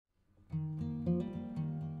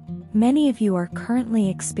Many of you are currently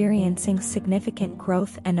experiencing significant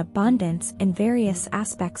growth and abundance in various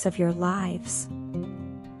aspects of your lives.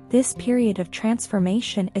 This period of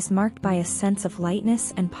transformation is marked by a sense of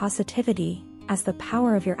lightness and positivity, as the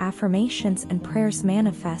power of your affirmations and prayers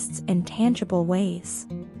manifests in tangible ways.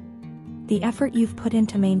 The effort you've put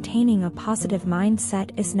into maintaining a positive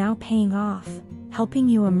mindset is now paying off, helping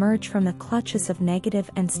you emerge from the clutches of negative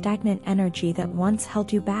and stagnant energy that once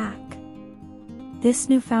held you back. This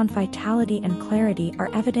newfound vitality and clarity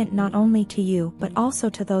are evident not only to you but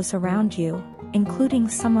also to those around you, including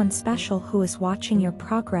someone special who is watching your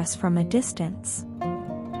progress from a distance.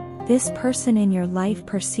 This person in your life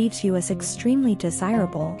perceives you as extremely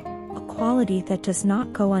desirable, a quality that does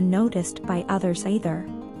not go unnoticed by others either.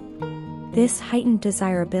 This heightened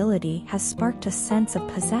desirability has sparked a sense of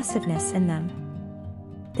possessiveness in them.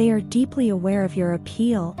 They are deeply aware of your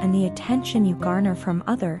appeal and the attention you garner from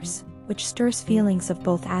others, which stirs feelings of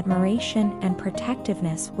both admiration and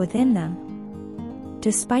protectiveness within them.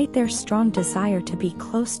 Despite their strong desire to be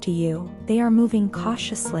close to you, they are moving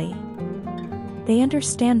cautiously. They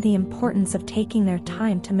understand the importance of taking their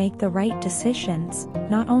time to make the right decisions,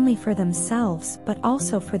 not only for themselves but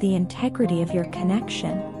also for the integrity of your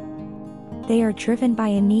connection. They are driven by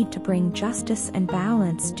a need to bring justice and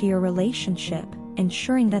balance to your relationship,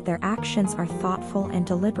 ensuring that their actions are thoughtful and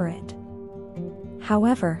deliberate.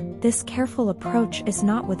 However, this careful approach is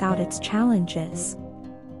not without its challenges.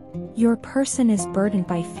 Your person is burdened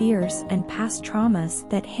by fears and past traumas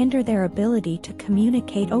that hinder their ability to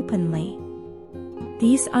communicate openly.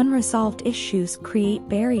 These unresolved issues create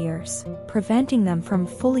barriers, preventing them from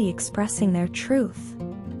fully expressing their truth.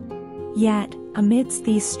 Yet, amidst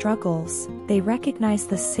these struggles, they recognize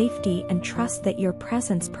the safety and trust that your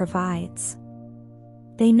presence provides.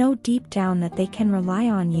 They know deep down that they can rely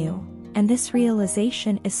on you, and this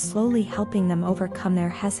realization is slowly helping them overcome their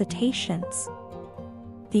hesitations.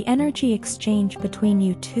 The energy exchange between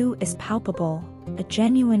you two is palpable, a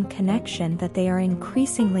genuine connection that they are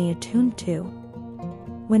increasingly attuned to.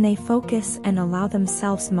 When they focus and allow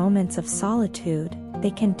themselves moments of solitude,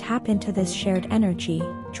 they can tap into this shared energy,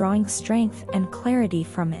 drawing strength and clarity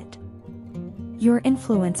from it. Your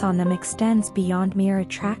influence on them extends beyond mere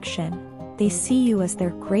attraction. They see you as their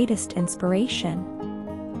greatest inspiration.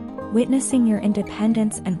 Witnessing your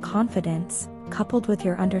independence and confidence, coupled with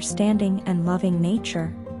your understanding and loving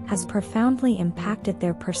nature, has profoundly impacted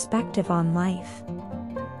their perspective on life.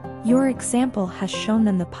 Your example has shown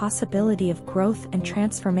them the possibility of growth and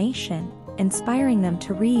transformation, inspiring them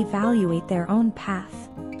to reevaluate their own path.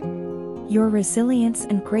 Your resilience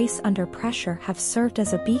and grace under pressure have served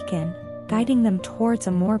as a beacon, guiding them towards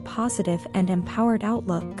a more positive and empowered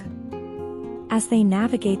outlook. As they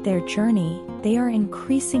navigate their journey, they are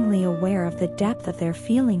increasingly aware of the depth of their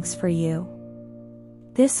feelings for you.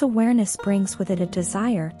 This awareness brings with it a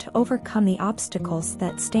desire to overcome the obstacles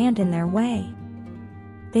that stand in their way.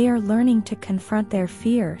 They are learning to confront their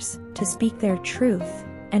fears, to speak their truth,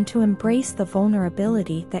 and to embrace the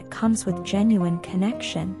vulnerability that comes with genuine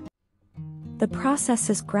connection. The process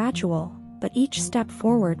is gradual, but each step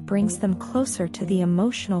forward brings them closer to the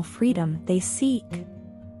emotional freedom they seek.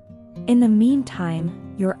 In the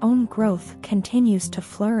meantime, your own growth continues to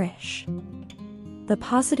flourish. The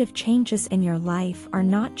positive changes in your life are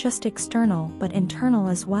not just external but internal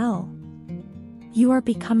as well. You are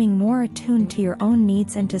becoming more attuned to your own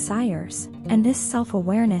needs and desires, and this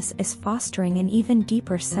self-awareness is fostering an even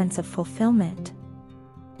deeper sense of fulfillment.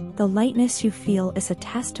 The lightness you feel is a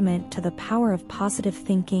testament to the power of positive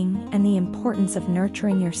thinking and the importance of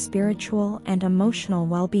nurturing your spiritual and emotional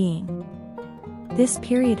well-being. This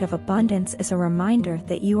period of abundance is a reminder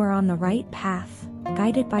that you are on the right path,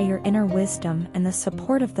 guided by your inner wisdom and the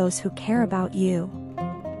support of those who care about you.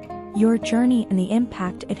 Your journey and the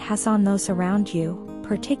impact it has on those around you,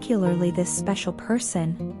 particularly this special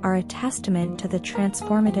person, are a testament to the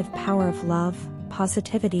transformative power of love,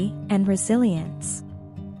 positivity, and resilience.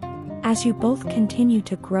 As you both continue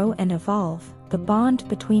to grow and evolve, the bond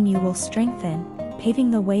between you will strengthen,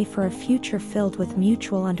 paving the way for a future filled with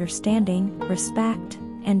mutual understanding, respect,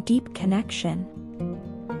 and deep connection.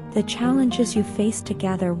 The challenges you face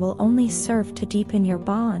together will only serve to deepen your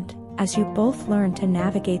bond, as you both learn to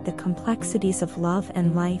navigate the complexities of love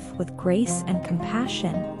and life with grace and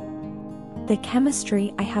compassion. The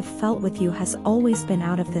chemistry I have felt with you has always been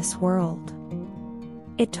out of this world.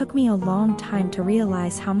 It took me a long time to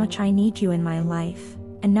realize how much I need you in my life,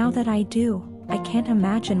 and now that I do, I can't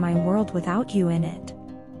imagine my world without you in it.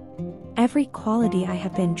 Every quality I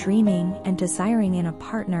have been dreaming and desiring in a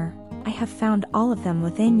partner, I have found all of them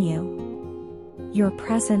within you. Your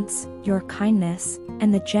presence, your kindness,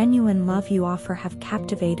 and the genuine love you offer have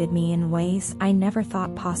captivated me in ways I never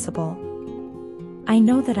thought possible. I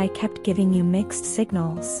know that I kept giving you mixed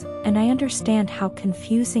signals, and I understand how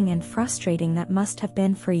confusing and frustrating that must have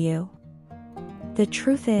been for you. The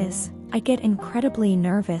truth is, I get incredibly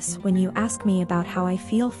nervous when you ask me about how I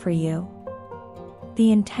feel for you.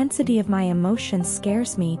 The intensity of my emotions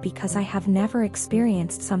scares me because I have never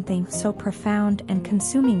experienced something so profound and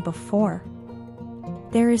consuming before.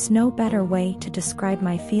 There is no better way to describe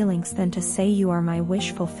my feelings than to say you are my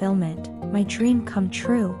wish fulfillment, my dream come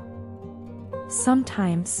true.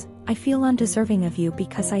 Sometimes, I feel undeserving of you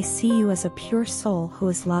because I see you as a pure soul who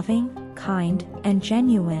is loving, kind, and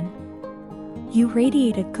genuine. You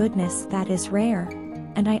radiate a goodness that is rare,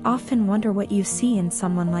 and I often wonder what you see in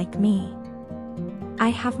someone like me. I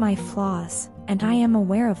have my flaws, and I am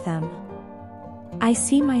aware of them. I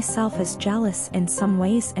see myself as jealous in some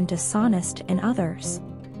ways and dishonest in others.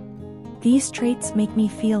 These traits make me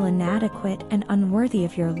feel inadequate and unworthy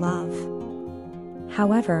of your love.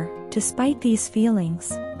 However, despite these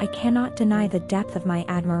feelings, I cannot deny the depth of my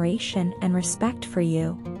admiration and respect for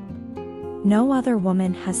you. No other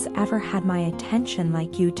woman has ever had my attention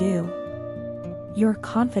like you do. Your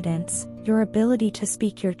confidence, your ability to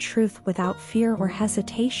speak your truth without fear or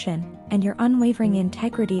hesitation, and your unwavering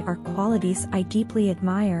integrity are qualities I deeply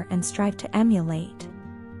admire and strive to emulate.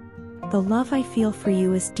 The love I feel for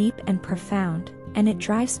you is deep and profound, and it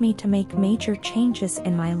drives me to make major changes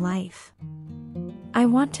in my life. I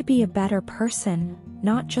want to be a better person,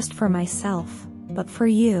 not just for myself, but for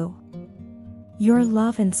you. Your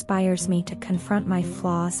love inspires me to confront my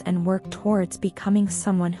flaws and work towards becoming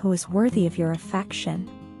someone who is worthy of your affection.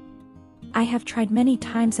 I have tried many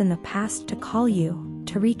times in the past to call you,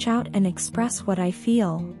 to reach out and express what I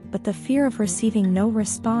feel, but the fear of receiving no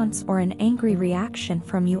response or an angry reaction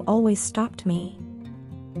from you always stopped me.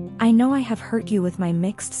 I know I have hurt you with my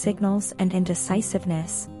mixed signals and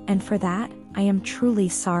indecisiveness, and for that, I am truly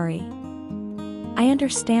sorry. I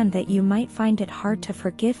understand that you might find it hard to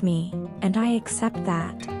forgive me, and I accept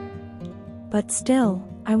that. But still,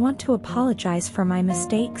 I want to apologize for my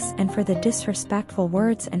mistakes and for the disrespectful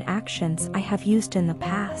words and actions I have used in the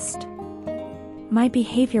past. My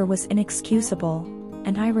behavior was inexcusable,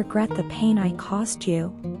 and I regret the pain I caused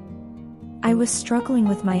you. I was struggling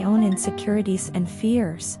with my own insecurities and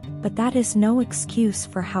fears, but that is no excuse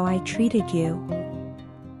for how I treated you.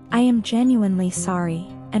 I am genuinely sorry,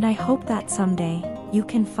 and I hope that someday, you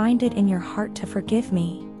can find it in your heart to forgive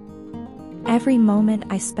me. Every moment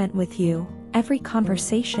I spent with you, every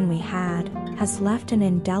conversation we had, has left an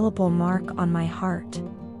indelible mark on my heart.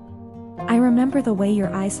 I remember the way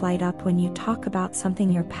your eyes light up when you talk about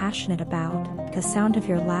something you're passionate about, the sound of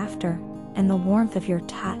your laughter, and the warmth of your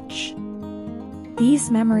touch.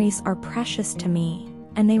 These memories are precious to me,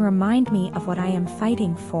 and they remind me of what I am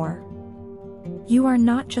fighting for. You are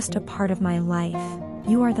not just a part of my life,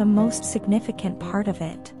 you are the most significant part of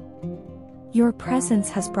it. Your presence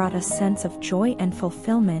has brought a sense of joy and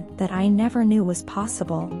fulfillment that I never knew was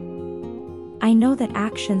possible. I know that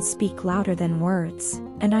actions speak louder than words,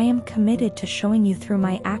 and I am committed to showing you through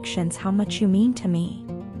my actions how much you mean to me.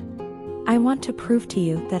 I want to prove to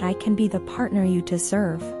you that I can be the partner you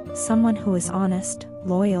deserve, someone who is honest,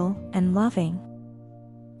 loyal, and loving.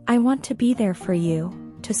 I want to be there for you,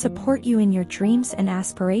 to support you in your dreams and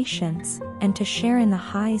aspirations, and to share in the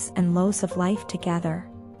highs and lows of life together.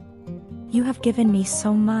 You have given me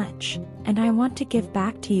so much, and I want to give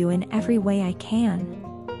back to you in every way I can.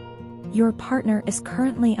 Your partner is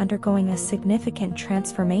currently undergoing a significant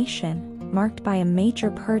transformation, marked by a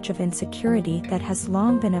major purge of insecurity that has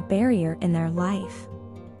long been a barrier in their life.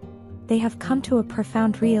 They have come to a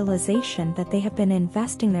profound realization that they have been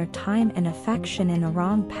investing their time and affection in a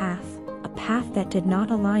wrong path, a path that did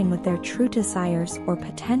not align with their true desires or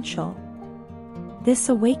potential. This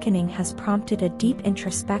awakening has prompted a deep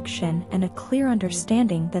introspection and a clear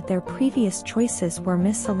understanding that their previous choices were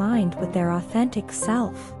misaligned with their authentic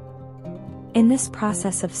self. In this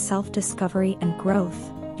process of self-discovery and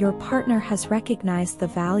growth, your partner has recognized the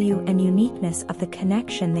value and uniqueness of the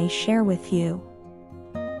connection they share with you.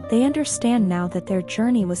 They understand now that their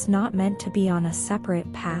journey was not meant to be on a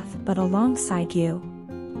separate path but alongside you.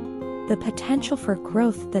 The potential for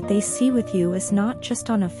growth that they see with you is not just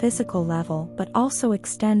on a physical level but also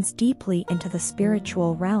extends deeply into the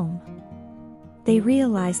spiritual realm. They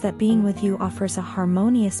realize that being with you offers a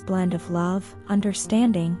harmonious blend of love,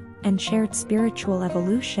 understanding, and shared spiritual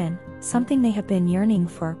evolution, something they have been yearning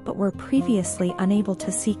for but were previously unable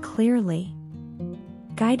to see clearly.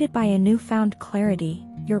 Guided by a newfound clarity,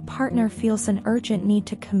 your partner feels an urgent need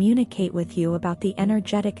to communicate with you about the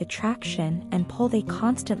energetic attraction and pull they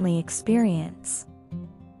constantly experience.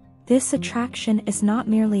 This attraction is not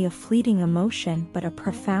merely a fleeting emotion but a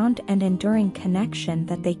profound and enduring connection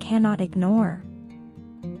that they cannot ignore.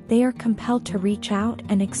 They are compelled to reach out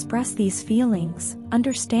and express these feelings,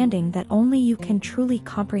 understanding that only you can truly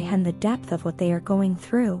comprehend the depth of what they are going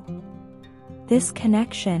through. This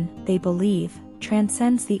connection, they believe,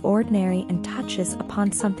 transcends the ordinary and touches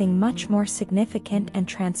upon something much more significant and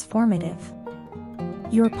transformative.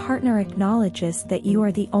 Your partner acknowledges that you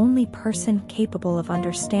are the only person capable of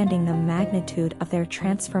understanding the magnitude of their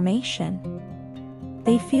transformation.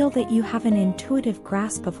 They feel that you have an intuitive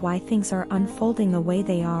grasp of why things are unfolding the way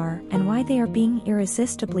they are and why they are being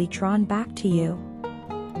irresistibly drawn back to you.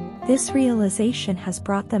 This realization has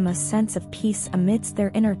brought them a sense of peace amidst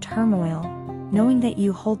their inner turmoil, knowing that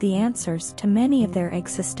you hold the answers to many of their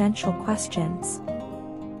existential questions.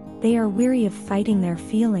 They are weary of fighting their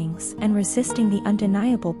feelings and resisting the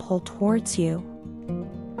undeniable pull towards you.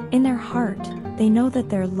 In their heart, they know that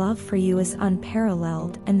their love for you is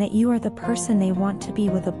unparalleled and that you are the person they want to be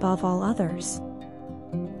with above all others.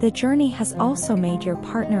 The journey has also made your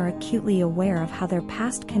partner acutely aware of how their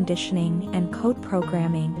past conditioning and code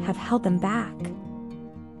programming have held them back.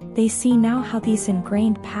 They see now how these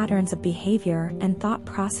ingrained patterns of behavior and thought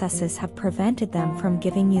processes have prevented them from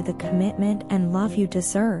giving you the commitment and love you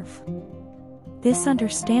deserve. This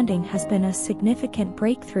understanding has been a significant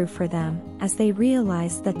breakthrough for them, as they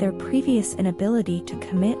realize that their previous inability to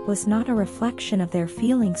commit was not a reflection of their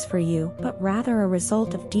feelings for you but rather a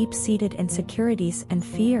result of deep-seated insecurities and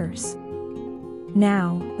fears.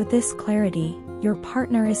 Now, with this clarity, your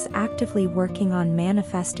partner is actively working on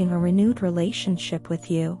manifesting a renewed relationship with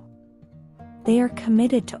you. They are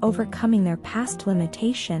committed to overcoming their past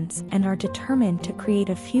limitations and are determined to create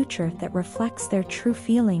a future that reflects their true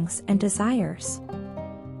feelings and desires.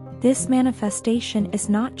 This manifestation is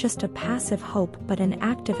not just a passive hope but an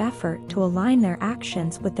active effort to align their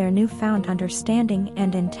actions with their newfound understanding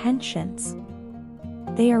and intentions.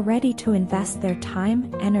 They are ready to invest their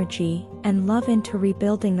time, energy, and love into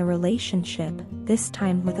rebuilding the relationship, this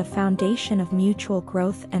time with a foundation of mutual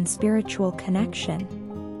growth and spiritual connection.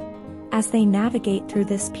 As they navigate through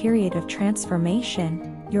this period of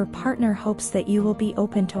transformation, your partner hopes that you will be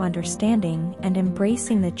open to understanding and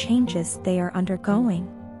embracing the changes they are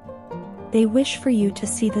undergoing. They wish for you to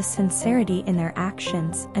see the sincerity in their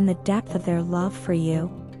actions and the depth of their love for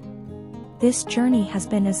you. This journey has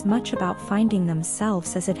been as much about finding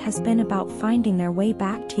themselves as it has been about finding their way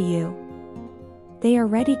back to you. They are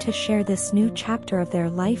ready to share this new chapter of their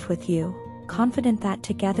life with you, confident that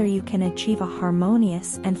together you can achieve a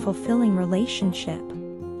harmonious and fulfilling relationship.